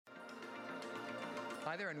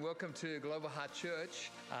Hi there and welcome to Global Heart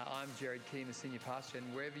Church. I'm Jared Keane, the Senior Pastor, and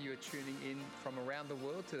wherever you're tuning in from around the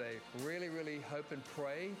world today, really hope and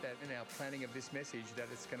pray that in our planning of this message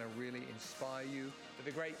that it's going to really inspire you for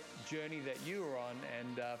the great journey that you are on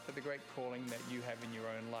and for the great calling that you have in your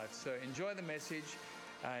own life. So enjoy the message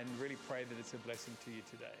and really pray that it's a blessing to you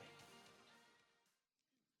today. Thanks,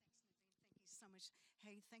 Nadine. Thank you so much.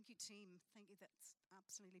 Hey, thank you, team. Thank you. That's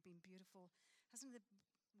absolutely been beautiful. Hasn't the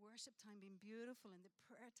worship time been beautiful and the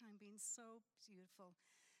prayer time been so beautiful?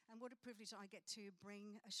 And what a privilege I get to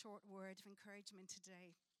bring a short word of encouragement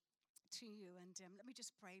today to you. And let me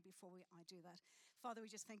just pray before I do that. Father, we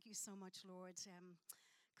just thank you so much, Lord.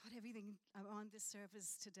 God, everything on this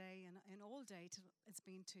service today and all day, it's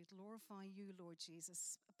been to glorify you, Lord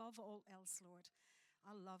Jesus, above all else, Lord.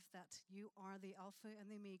 I love that you are the Alpha and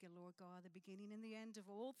the Omega, Lord God, the beginning and the end of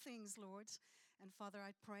all things, Lord. And Father,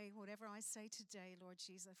 I pray whatever I say today, Lord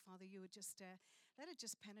Jesus, Father, you would just let it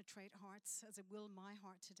just penetrate hearts as it will my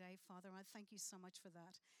heart today, Father. I thank you so much for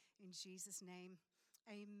that. In Jesus' name,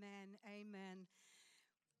 amen, amen.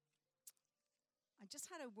 I just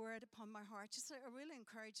had a word upon my heart, just a real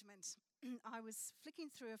encouragement. I was flicking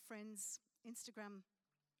through a friend's Instagram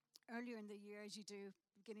earlier in the year, as you do,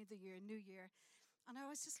 beginning of the year, New Year. And I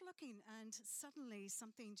was just looking, and suddenly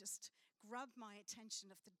something just grabbed my attention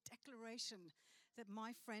of the declaration that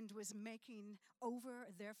my friend was making over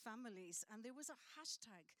their families. And there was a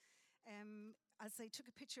hashtag as they took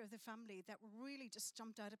a picture of the family that really just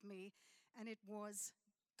jumped out at me. And it was,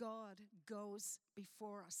 God goes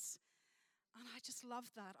before us. And I just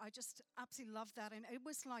loved that. I just absolutely loved that. And it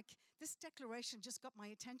was like this declaration just got my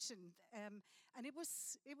attention. And it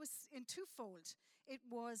was in twofold. It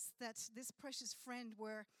was that this precious friend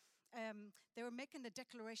they were making the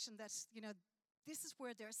declaration that, this is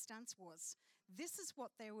where their stance was. This is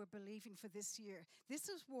what they were believing for this year. This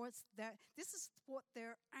is what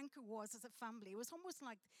their anchor was as a family. It was almost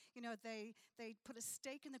like, they put a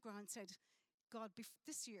stake in the ground and said, God,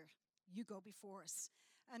 this year, you go before us.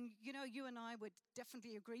 And, you and I would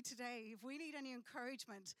definitely agree today, if we need any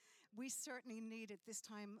encouragement, we certainly need it this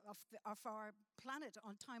time of our planet,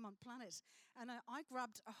 on planet. And I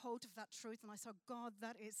grabbed a hold of that truth and I said, God,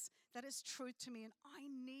 that is truth to me and I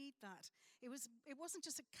need that. It wasn't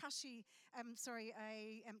just a catchy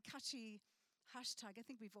hashtag. I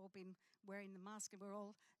think we've all been wearing the mask and we're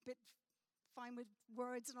all a bit fine with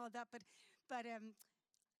words and all that, but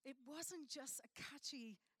it wasn't just a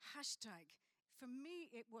catchy hashtag. For me,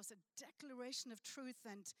 it was a declaration of truth,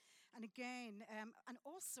 and again, and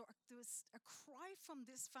also there was a cry from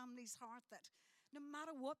this family's heart that no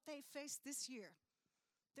matter what they faced this year,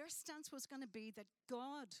 their stance was going to be that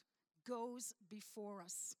God goes before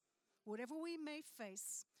us. Whatever we may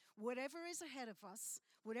face, whatever is ahead of us,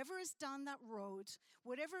 whatever is down that road,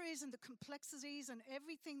 whatever is in the complexities and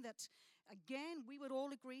everything that, again, we would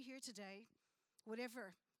all agree here today,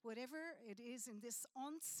 whatever it is in this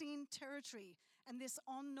unseen territory and this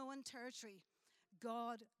unknown territory,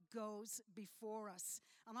 God goes before us.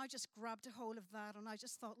 And I just grabbed a hold of that and I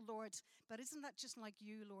just thought, Lord, but isn't that just like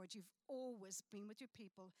you, Lord? You've always been with your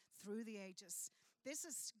people through the ages.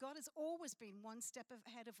 God has always been one step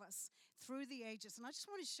ahead of us through the ages. And I just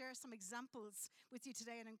want to share some examples with you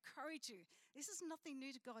today and encourage you. This is nothing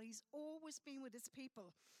new to God. He's always been with his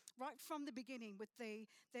people. Right from the beginning with the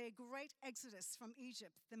great exodus from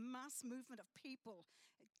Egypt, the mass movement of people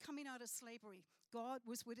coming out of slavery, God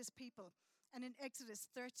was with his people. And in Exodus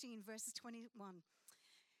 13, verses 21,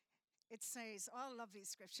 it says, I love these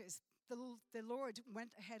scriptures. The Lord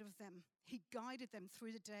went ahead of them. He guided them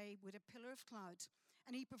through the day with a pillar of cloud,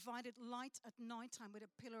 and he provided light at nighttime with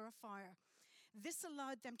a pillar of fire. This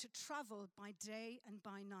allowed them to travel by day and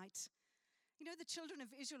by night. The children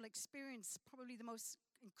of Israel experienced probably the most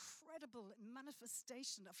incredible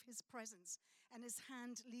manifestation of his presence and his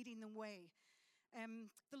hand leading the way.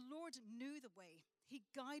 The Lord knew the way. He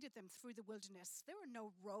guided them through the wilderness. There were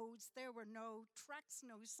no roads, there were no tracks,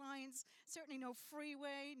 no signs, certainly no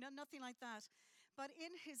freeway, nothing like that. But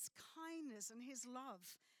in his kindness and his love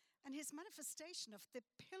and his manifestation of the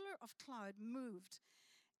pillar of cloud moved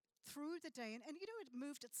through the day. And it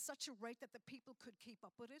moved at such a rate that the people could keep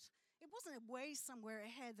up with it. It wasn't way somewhere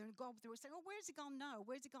ahead and God, they were saying, oh, where's he gone now?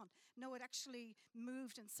 Where's he gone? No, it actually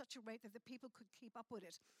moved in such a rate that the people could keep up with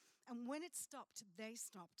it. And when it stopped, they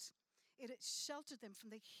stopped. It sheltered them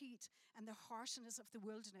from the heat and the harshness of the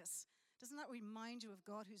wilderness. Doesn't that remind you of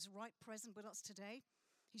God who's right present with us today?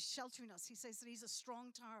 He's sheltering us. He says that he's a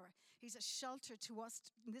strong tower. He's a shelter to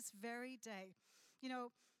us in this very day.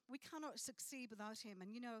 We cannot succeed without him.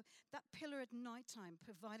 And that pillar at nighttime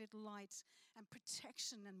provided light and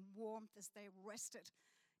protection and warmth as they rested.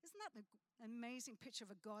 Isn't that an amazing picture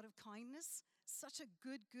of a God of kindness? Such a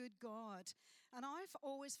good, good God. And I've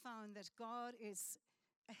always found that God is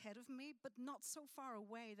ahead of me, but not so far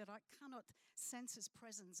away that I cannot sense his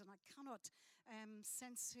presence and I cannot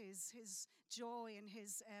sense his joy and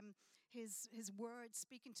his word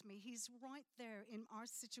speaking to me. He's right there in our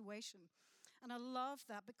situation. And I love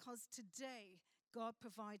that because today God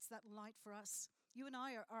provides that light for us. You and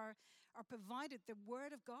I are provided the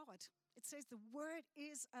word of God. It says the word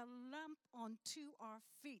is a lamp unto our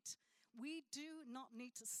feet. We do not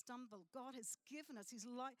need to stumble. God has given us, he's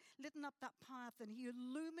lit up that path and he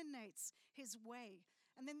illuminates his way.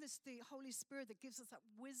 And then there's the Holy Spirit that gives us that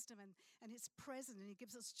wisdom and his presence, and he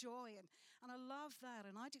gives us joy. And I love that.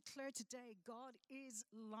 And I declare today, God is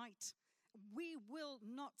light. We will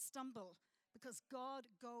not stumble because God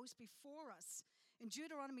goes before us. In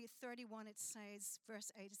Deuteronomy 31, it says,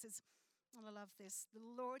 verse 8, it says, and I love this, the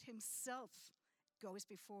Lord himself goes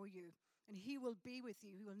before you, and he will be with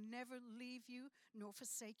you. He will never leave you nor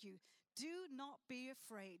forsake you. Do not be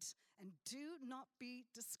afraid, and do not be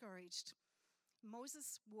discouraged.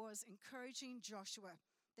 Moses was encouraging Joshua.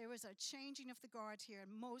 There was a changing of the guard here,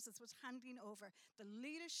 and Moses was handing over the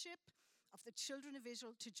leadership of the children of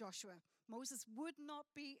Israel to Joshua. Moses would not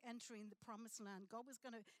be entering the promised land. God was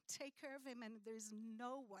going to take care of him, and there's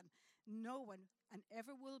no one, and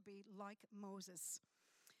ever will be like Moses.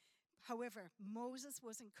 However, Moses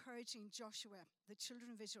was encouraging Joshua, the children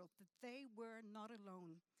of Israel, that they were not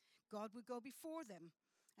alone. God would go before them,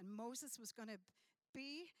 and Moses was going to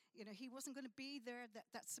be, he wasn't going to be there,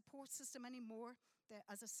 that support system anymore.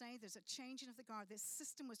 As I say, there's a changing of the guard. This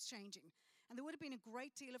system was changing. And there would have been a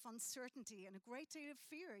great deal of uncertainty and a great deal of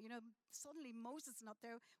fear. Suddenly Moses is not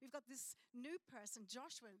there. We've got this new person,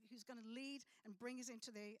 Joshua, who's going to lead and bring us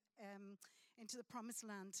into the promised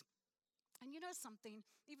land. And you know something,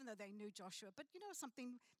 even though they knew Joshua, but you know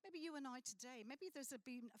something, maybe you and I today, maybe there's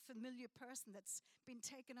been a familiar person that's been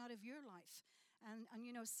taken out of your life. And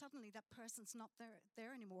suddenly that person's not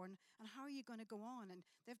there anymore. And how are you going to go on? And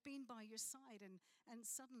they've been by your side. And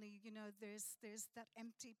suddenly, there's that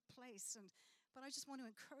empty place. But I just want to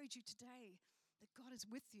encourage you today that God is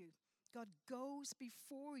with you. God goes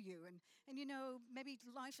before you. And maybe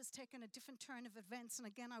life has taken a different turn of events. And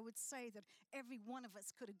again, I would say that every one of us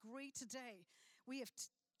could agree today.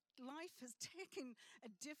 Life has taken a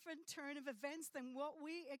different turn of events than what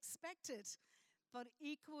we expected. But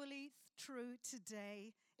equally true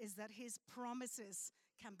today is that his promises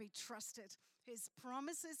can be trusted. His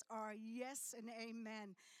promises are yes and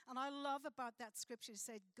amen. And I love about that scripture. It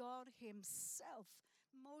said God himself,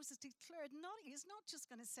 Moses declared, he's not just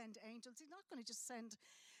going to send angels. He's not going to just send,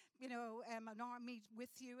 an army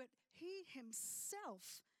with you. He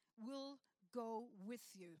himself will go with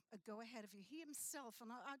you, go ahead of you. He himself,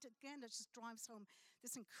 and again, it just drives home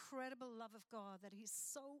this incredible love of God that he's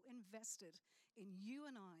so invested in you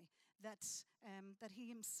and I that he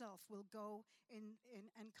himself will go in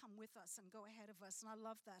and come with us and go ahead of us. And I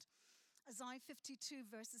love that. Isaiah 52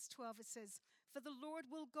 verses 12, it says, for the Lord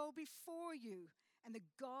will go before you, and the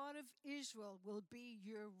God of Israel will be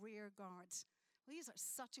your rear guard. Well, these are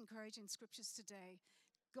such encouraging scriptures today.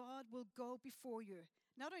 God will go before you.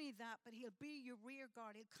 Not only that, but he'll be your rear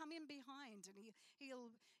guard. He'll come in behind, and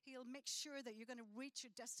he'll make sure that you're going to reach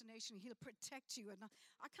your destination. He'll protect you. And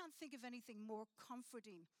I can't think of anything more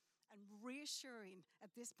comforting and reassuring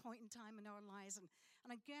at this point in time in our lives.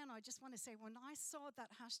 And again, I just want to say, when I saw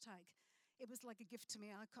that hashtag, it was like a gift to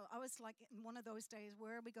me. I was like in one of those days,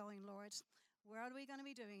 where are we going, Lord? Where are we going to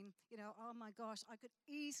be doing? Oh my gosh, I could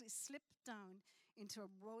easily slip down into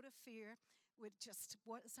a road of fear with just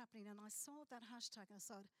what is happening. And I saw that hashtag and I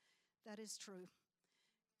thought, that is true.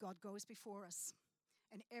 God goes before us.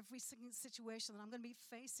 And every single situation that I'm going to be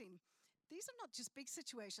facing, these are not just big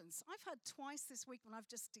situations. I've had twice this week when I've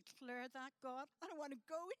just declared that, God, I don't want to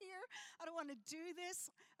go here. I don't want to do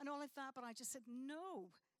this and all of that. But I just said,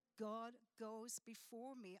 no, God goes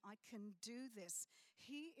before me. I can do this.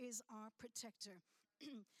 He is our protector.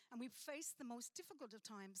 And we've faced the most difficult of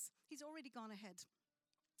times. He's already gone ahead.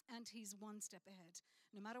 And he's one step ahead.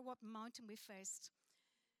 No matter what mountain we faced,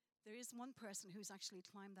 there is one person who's actually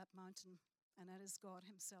climbed that mountain, and that is God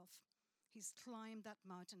himself. He's climbed that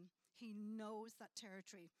mountain. He knows that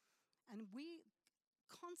territory. And we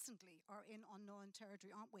constantly are in unknown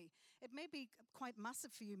territory, aren't we? It may be quite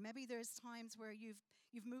massive for you. Maybe there's times where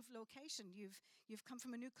you've moved location. You've come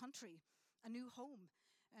from a new country, a new home,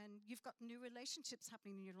 and you've got new relationships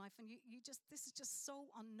happening in your life, and this is just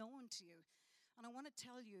so unknown to you. And I want to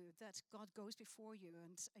tell you that God goes before you.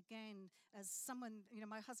 And again, as someone,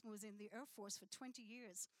 my husband was in the Air Force for 20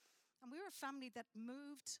 years. And we were a family that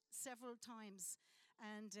moved several times.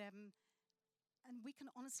 And we can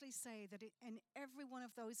honestly say that in every one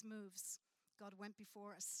of those moves, God went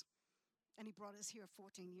before us. And he brought us here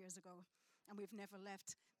 14 years ago, and we've never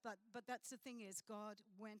left. But that's the thing is, God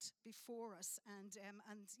went before us, and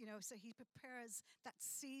so he prepares that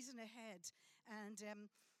season ahead.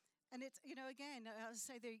 And it's, again, I'll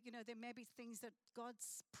say there may be things that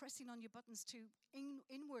God's pressing on your buttons to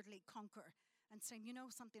inwardly conquer and saying,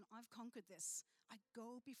 something, I've conquered this. I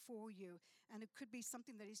go before you. And it could be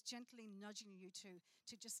something that he's gently nudging you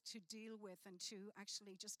to deal with and to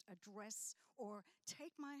actually just address or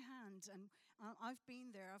take my hand. And I've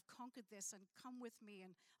been there. I've conquered this, and come with me,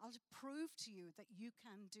 and I'll prove to you that you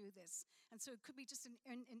can do this. And so it could be just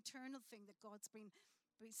an internal thing that God's been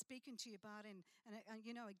speaking to you about. And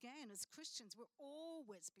again, as Christians, we're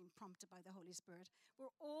always being prompted by the Holy Spirit.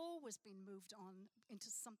 We're always being moved on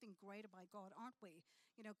into something greater by God, aren't we?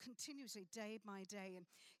 Continuously, day by day. And,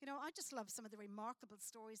 I just love some of the remarkable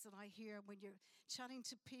stories that I hear when you're chatting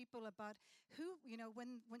to people about who,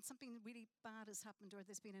 when something really bad has happened or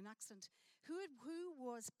there's been an accident, who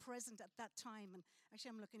was present at that time. And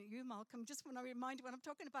actually, I'm looking at you, Malcolm, just when I remind you what I'm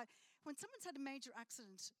talking about. When someone's had a major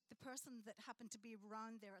accident, the person that happened to be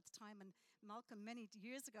around there at the time, and Malcolm many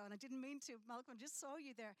years ago, and I didn't mean to, Malcolm, I just saw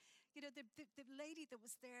you there. The lady that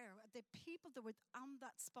was there, the people that were on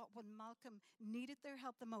that spot when Malcolm needed their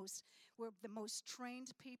help the most were the most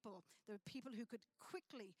trained people. They were people who could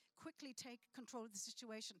quickly take control of the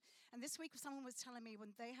situation. And this week, someone was telling me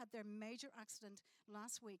when they had their major accident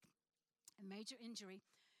last week, a major injury,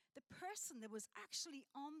 the person that was actually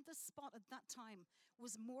on the spot at that time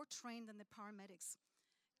was more trained than the paramedics.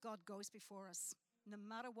 God goes before us. No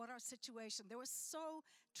matter what our situation, they were so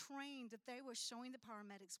trained that they were showing the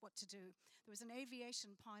paramedics what to do. There was an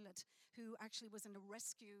aviation pilot who actually was in a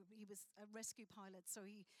rescue. He was a rescue pilot, so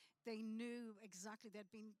they knew exactly.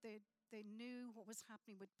 They knew what was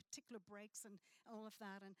happening with particular brakes and all of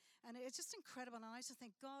that. And it's just incredible. And I just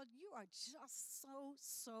think, God, you are just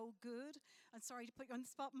so good. I'm sorry to put you on the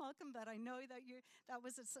spot, Malcolm, but I know that that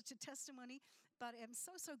was such a testimony. But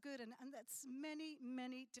so good. And that's many,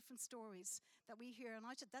 many different stories that we hear. And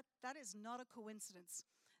that is not a coincidence.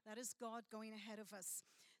 That is God going ahead of us.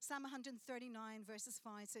 Psalm 139 verses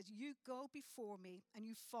 5 says, you go before me and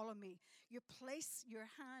you follow me. You place your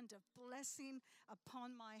hand of blessing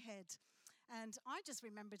upon my head. And I just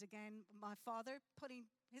remembered again my father putting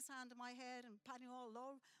his hand on my head and patting,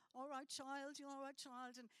 all right, child, you're all right,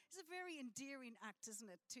 child. And it's a very endearing act, isn't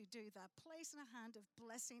it, to do that? Placing a hand of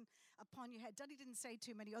blessing upon your head. Daddy didn't say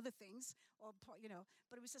too many other things,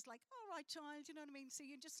 but it was just like, all right, child, you know what I mean? So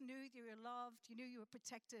you just knew you were loved, you knew you were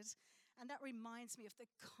protected. And that reminds me of the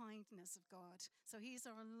kindness of God. So he's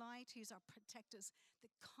our light, he's our protectors,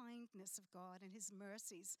 the kindness of God and his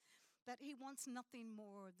mercies, that he wants nothing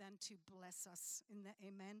more than to bless us.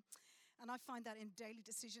 Amen. And I find that in daily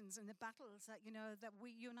decisions and the battles that,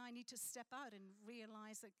 you and I need to step out and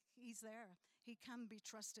realize that he's there. He can be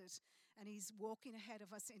trusted, and he's walking ahead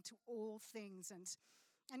of us into all things. And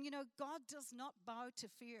God does not bow to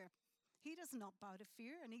fear. He does not bow to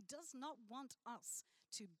fear, and he does not want us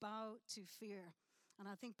to bow to fear. And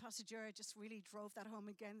I think Pastor Jared just really drove that home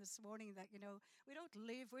again this morning, that,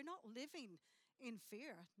 we're not living in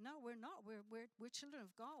fear. No, we're not. We're children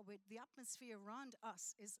of God. The atmosphere around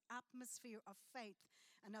us is atmosphere of faith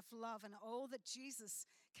and of love and all that Jesus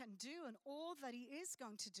can do and all that he is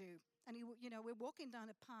going to do. And we're walking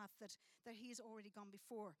down a path that he's already gone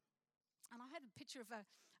before. And I had a picture of a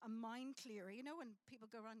mind clearer. When people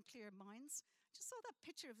go around and clear mines, I just saw that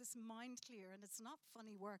picture of this mind clearer, and it's not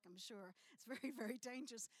funny work, I'm sure. It's very, very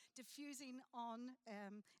dangerous. Diffusing on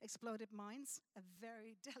exploded mines, a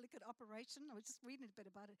very delicate operation. I was just reading a bit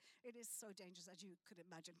about it. It is so dangerous, as you could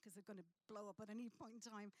imagine, because they're going to blow up at any point in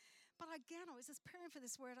time. But again, I was just praying for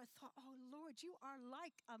this word. I thought, oh, Lord, you are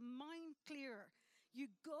like a mind clearer. You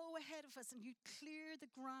go ahead of us and you clear the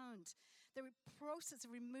ground. The process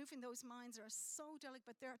of removing those mines are so delicate,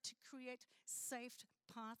 but they're to create safe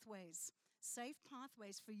pathways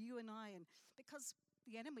for you and I. And because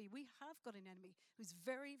the enemy, we have got an enemy who's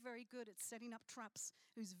very, very good at setting up traps,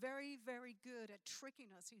 who's very, very good at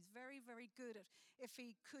tricking us, who's very, very good at, if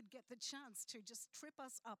he could get the chance to just trip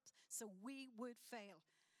us up so we would fail.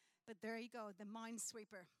 But there you go, the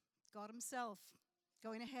minesweeper, God himself,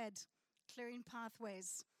 going ahead, clearing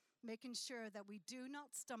pathways, making sure that we do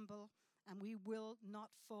not stumble and we will not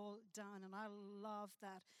fall down. And I love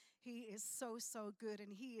that. He is so, so good,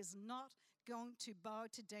 and he is not going to bow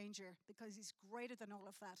to danger because he's greater than all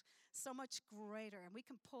of that, so much greater, and we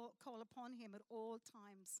can call upon him at all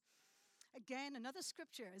times. Again, another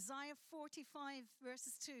scripture, Isaiah 45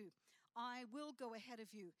 verses 2. I will go ahead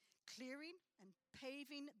of you, clearing and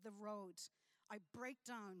paving the road. I break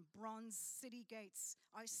down bronze city gates.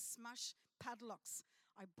 I smash padlocks.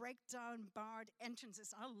 I break down barred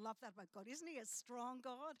entrances. I love that about God. Isn't he a strong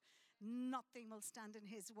God? Nothing will stand in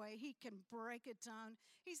his way. He can break it down.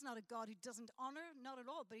 He's not a God who doesn't honor, not at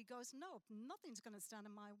all. But he goes, no, nothing's going to stand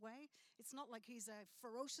in my way. It's not like he's a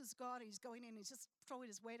ferocious God. He's going in, he's just throwing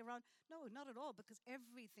his weight around. No, not at all, because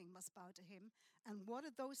everything must bow to him. And what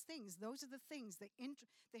are those things? Those are the things, the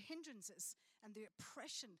hindrances and the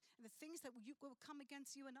oppression and the things that will come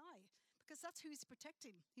against you and I. Because that's who he's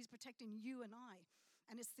protecting. He's protecting you and I.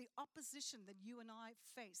 And it's the opposition that you and I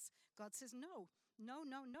face. God says, no.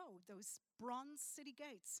 Those bronze city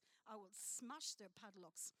gates, I will smash their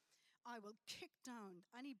padlocks. I will kick down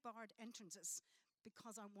any barred entrances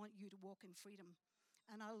because I want you to walk in freedom.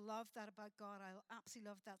 And I love that about God. I absolutely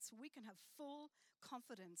love that. So we can have full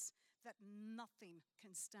confidence that nothing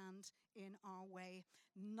can stand in our way.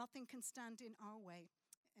 Nothing can stand in our way.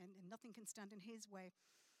 And nothing can stand in his way.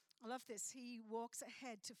 I love this. He walks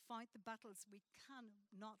ahead to fight the battles we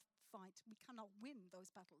cannot fight. We cannot win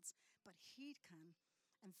those battles, but he can.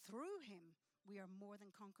 And through him, we are more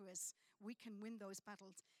than conquerors. We can win those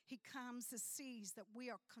battles. He calms the seas that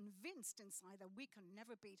we are convinced inside that we can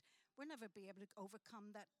never beat. We'll never be able to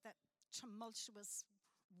overcome that tumultuous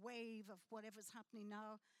wave of whatever's happening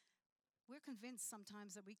now. We're convinced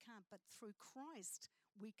sometimes that we can't, but through Christ,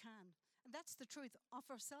 we can. And that's the truth. Of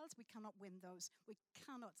ourselves, we cannot win those. We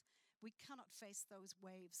cannot face those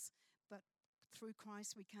waves, but through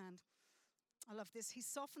Christ we can. I love this. He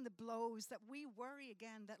softened the blows that we worry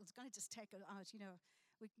again that it's going to just take it out. You know,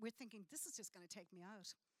 we're thinking, this is just going to take me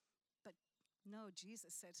out. But no,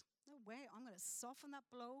 Jesus said, no way, I'm going to soften that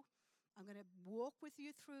blow. I'm going to walk with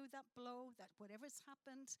you through that blow, that whatever's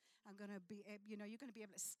happened, I'm going to be, you're going to be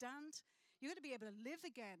able to stand. You're going to be able to live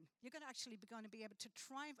again. You're going to actually be going to be able to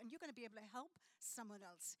triumph, and you're going to be able to help someone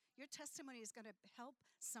else. Your testimony is going to help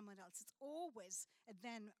someone else. It's always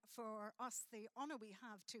then for us the honor we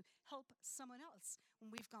have to help someone else when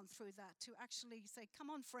we've gone through that, to actually say,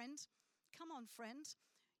 come on, friend.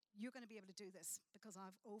 You're going to be able to do this because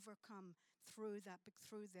I've overcome through that,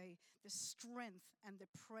 through the strength and the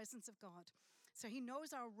presence of God. So he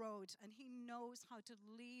knows our road, and he knows how to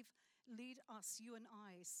lead us, you and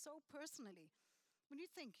I, so personally. When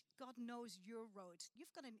you think God knows your road,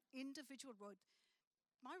 you've got an individual road.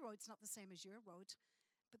 My road's not the same as your road,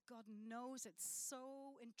 but God knows it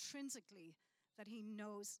so intrinsically that he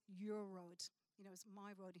knows your road. He knows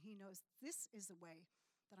my road. He knows this is the way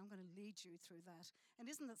that I'm going to lead you through that. And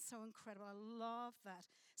isn't that so incredible? I love that.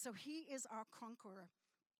 So he is our conqueror,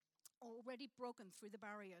 already broken through the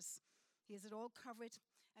barriers. He has it all covered,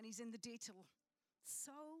 and he's in the detail.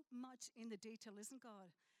 So much in the detail, isn't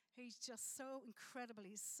God? He's just so incredible.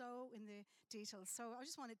 He's so in the details. So I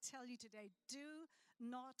just want to tell you today, do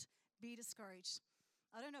not be discouraged.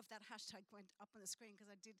 I don't know if that hashtag went up on the screen because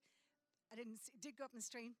it did go up on the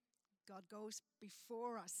screen. God goes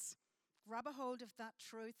before us. Grab a hold of that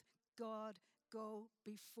truth. God go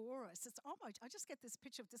before us. It's I just get this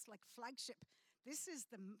picture of this like flagship. This is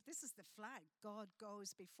the flag. God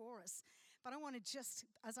goes before us. But I want to just,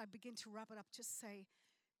 as I begin to wrap it up, just say,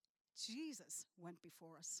 Jesus went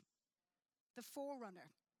before us. The forerunner.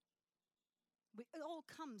 It all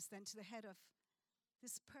comes then to the head of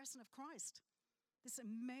this person of Christ. This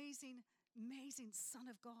amazing, amazing Son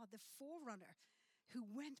of God, the forerunner who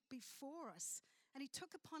went before us. And he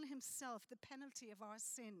took upon himself the penalty of our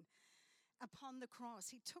sin upon the cross.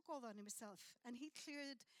 He took all that on himself, and he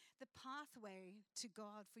cleared the pathway to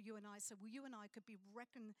God for you and I, so you and I could be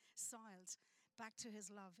reconciled back to his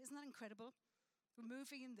love. Isn't that incredible?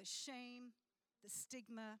 Removing the shame, the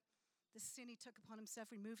stigma, the sin he took upon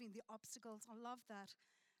himself, removing the obstacles. I love that.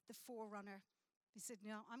 The forerunner. He said,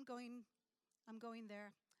 no, I'm going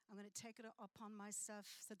there. I'm going to take it upon myself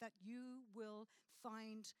so that you will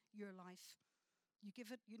find your life. You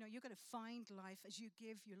give it, you're going to find life as you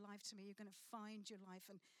give your life to me. You're going to find your life.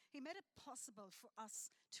 And he made it possible for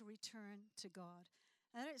us to return to God.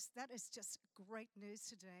 And that is just great news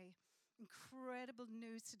today. Incredible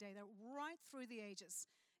news today that right through the ages,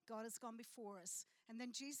 God has gone before us. And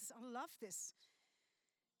then Jesus, I love this.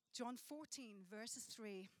 John 14, verses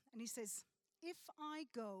 3. And he says, if I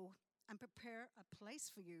go and prepare a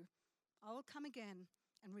place for you, I will come again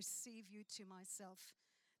and receive you to myself,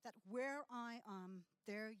 that where I am,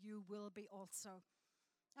 there you will be also.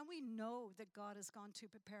 And we know that God has gone to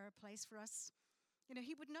prepare a place for us.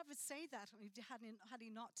 He would never say that had he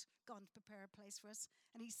not gone to prepare a place for us.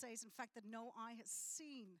 And he says, in fact, that no eye has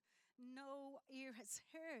seen, no ear has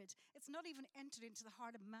heard. It's not even entered into the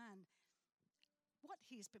heart of man what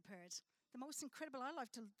he's prepared. the most incredible, I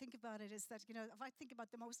like to think about it, is that, if I think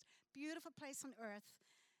about the most beautiful place on earth,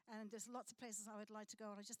 and there's lots of places I would like to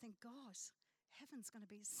go, and I just think, God, heaven's going to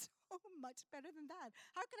be so much better than that.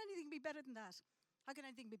 How can anything be better than that? How can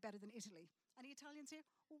anything be better than Italy? Any Italians here?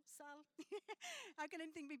 Oh, Sal. How can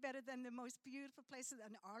anything be better than the most beautiful places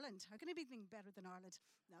in Ireland? How can anything be better than Ireland?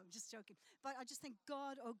 No, I'm just joking. But I just think,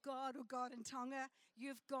 God, oh God, oh God, in Tonga,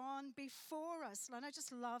 you've gone before us. And I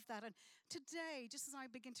just love that. And today, just as I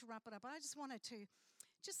begin to wrap it up, I just wanted to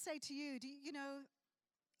just say to you,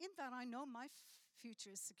 in that I know my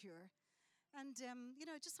future is secure. And,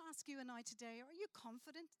 just ask you and I today, are you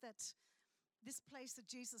confident that this place that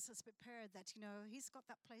Jesus has prepared, that, he's got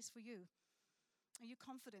that place for you? Are you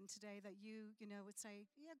confident today that you would say,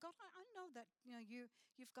 yeah, God, I know that,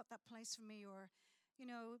 you've got that place for me? Or,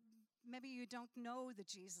 maybe you don't know the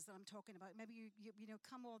Jesus that I'm talking about. Maybe you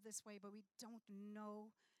come all this way, but we don't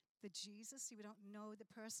know the Jesus. We don't know the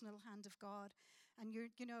personal hand of God. And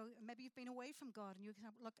maybe you've been away from God, and you can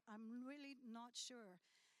have, look, I'm really not sure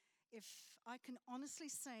if I can honestly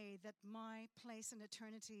say that my place in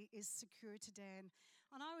eternity is secure today.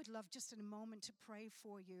 And I would love just in a moment to pray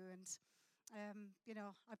for you. And,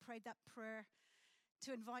 I prayed that prayer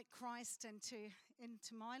to invite Christ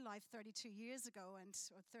into my life 32 years ago,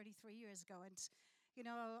 or 33 years ago. And,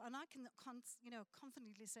 and I can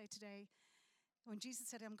confidently say today, when Jesus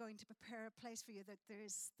said, I'm going to prepare a place for you, that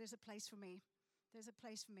there's a place for me. There's a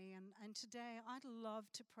place for me. And today I'd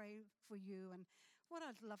love to pray for you. And what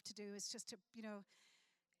I'd love to do is just to,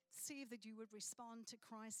 see that you would respond to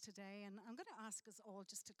Christ today. And I'm going to ask us all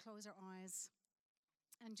just to close our eyes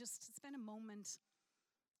and just spend a moment,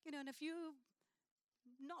 and if you're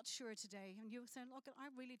not sure today, and you're saying, look,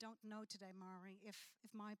 I really don't know today, Mari, if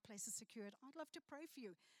my place is secured, I'd love to pray for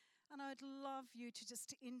you. And I'd love you to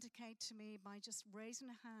just indicate to me by just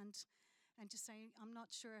raising a hand and just saying, I'm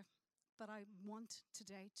not sure, but I want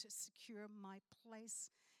today to secure my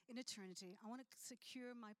place in eternity. I want to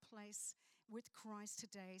secure my place with Christ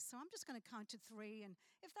today. So I'm just going to count to 3. And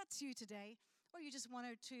if that's you today, or you just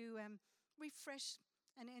wanted to refresh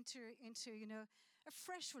and enter into, a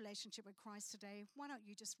fresh relationship with Christ today, why don't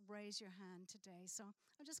you just raise your hand today? So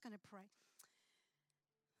I'm just going to pray.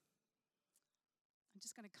 I'm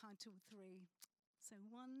just going to count to 3. So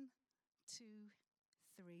 1, 2,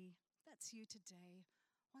 3. That's you today.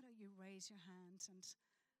 Why don't you raise your hand and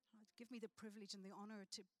give me the privilege and the honor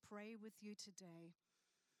to pray with you today.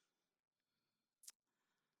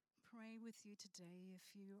 Pray with you today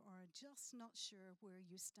if you are just not sure where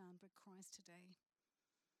you stand with Christ today.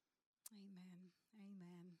 Amen.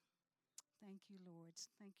 Amen. Thank you, Lord.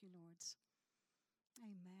 Thank you, Lord.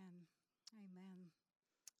 Amen. Amen.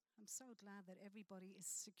 I'm so glad that everybody is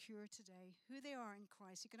secure today, who they are in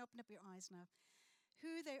Christ. You can open up your eyes now.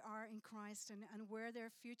 Who they are in Christ and where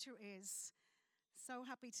their future is. So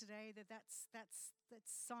happy today that's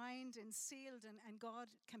signed and sealed, and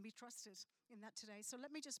God can be trusted in that today. So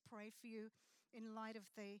let me just pray for you in light of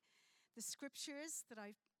the scriptures that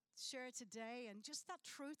I've shared today, and just that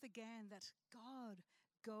truth again that God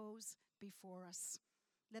goes before us.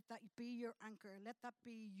 Let that be your anchor. Let that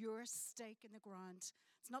be your stake in the ground.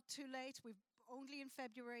 It's not too late. We're only in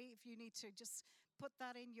February. If you need to just put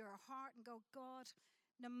that in your heart and go, God,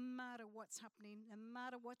 no matter what's happening, no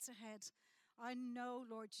matter what's ahead, I know,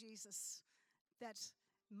 Lord Jesus, that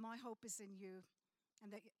my hope is in you,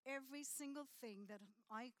 and that every single thing that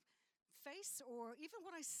I face, or even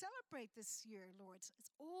what I celebrate this year, Lord,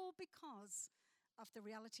 it's all because of the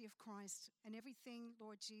reality of Christ and everything,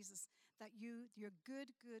 Lord Jesus, that you, your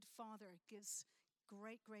good, good Father, gives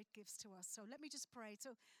great, great gifts to us. So let me just pray.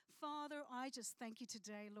 So, Father, I just thank you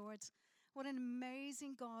today, Lord. What an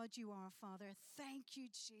amazing God you are, Father. Thank you,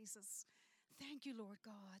 Jesus. Thank you, Lord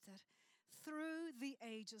God, that through the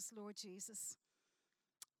ages, Lord Jesus,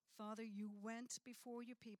 Father, you went before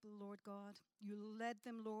your people, Lord God. You led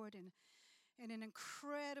them, Lord, in an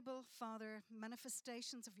incredible, Father,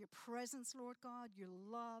 manifestations of your presence, Lord God, your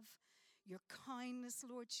love, your kindness,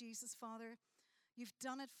 Lord Jesus, Father. You've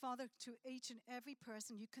done it, Father, to each and every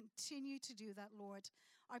person. You continue to do that, Lord.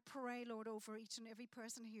 I pray, Lord, over each and every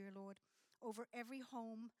person here, Lord, over every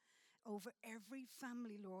home, over every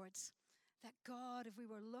family, Lord, that God, if we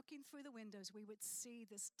were looking through the windows, we would see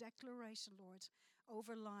this declaration, Lord,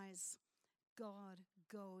 over lives. God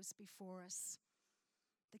goes before us.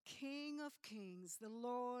 The King of Kings, the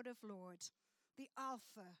Lord of Lords, the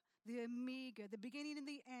Alpha, the Omega, the beginning and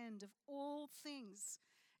the end of all things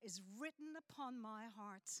is written upon my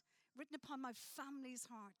heart, written upon my family's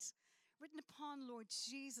heart, written upon, Lord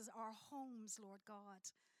Jesus, our homes, Lord God.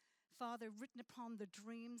 Father, written upon the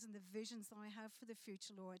dreams and the visions that I have for the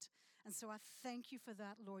future, Lord. And so I thank you for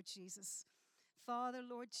that, Lord Jesus. Father,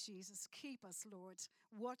 Lord Jesus, keep us, Lord.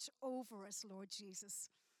 Watch over us, Lord Jesus.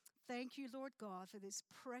 Thank you, Lord God, for this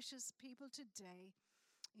precious people today.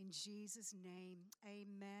 In Jesus' name,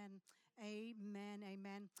 amen, amen,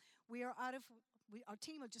 amen. We are our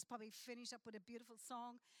team will just probably finish up with a beautiful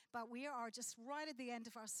song, but we are just right at the end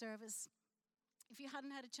of our service. If you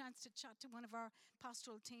hadn't had a chance to chat to one of our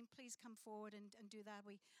pastoral team, please come forward and do that.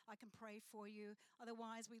 I can pray for you.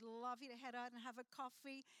 Otherwise, we'd love you to head out and have a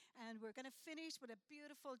coffee. And we're going to finish with a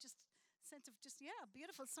beautiful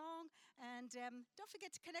beautiful song. And don't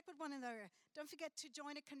forget to connect with one another. Don't forget to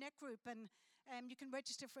join a connect group. And you can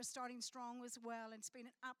register for Starting Strong as well. And it's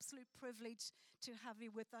been an absolute privilege to have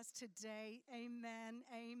you with us today. Amen,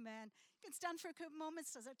 amen. You can stand for a couple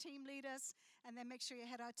moments as our team lead us. And then make sure you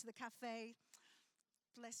head out to the cafe.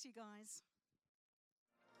 Bless you guys.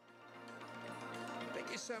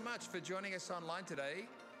 Thank you so much for joining us online today.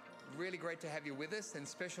 Really great to have you with us, and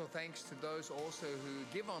special thanks to those also who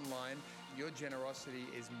give online. Your generosity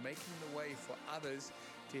is making the way for others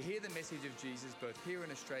to hear the message of Jesus both here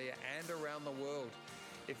in Australia and around the world.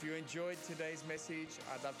 If you enjoyed today's message,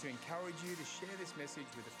 I'd love to encourage you to share this message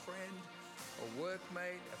with a friend, a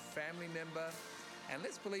workmate, a family member, and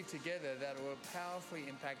let's believe together that it will powerfully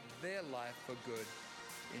impact their life for good.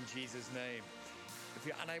 In Jesus' name. If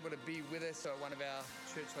you're unable to be with us at one of our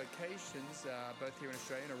church locations, both here in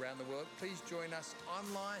Australia and around the world, please join us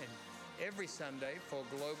online every Sunday for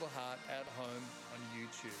Global Heart at Home on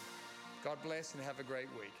YouTube. God bless and have a great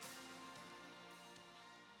week.